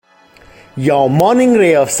Your Morning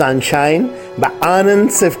Ray of Sunshine by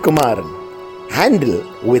Anand Sivkumaran. Handle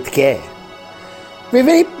with care. We're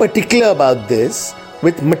very particular about this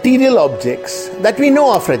with material objects that we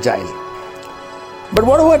know are fragile. But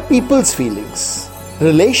what about people's feelings,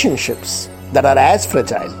 relationships that are as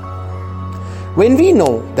fragile? When we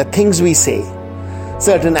know the things we say,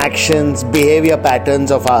 certain actions, behavior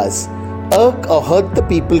patterns of ours irk or hurt the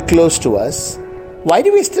people close to us, why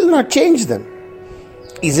do we still not change them?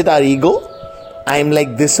 Is it our ego? I'm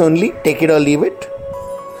like this only, take it or leave it?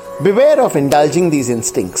 Beware of indulging these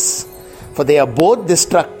instincts, for they are both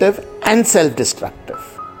destructive and self-destructive.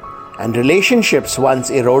 And relationships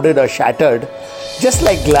once eroded or shattered, just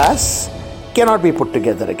like glass, cannot be put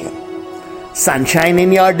together again. Sunshine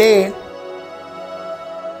in your day.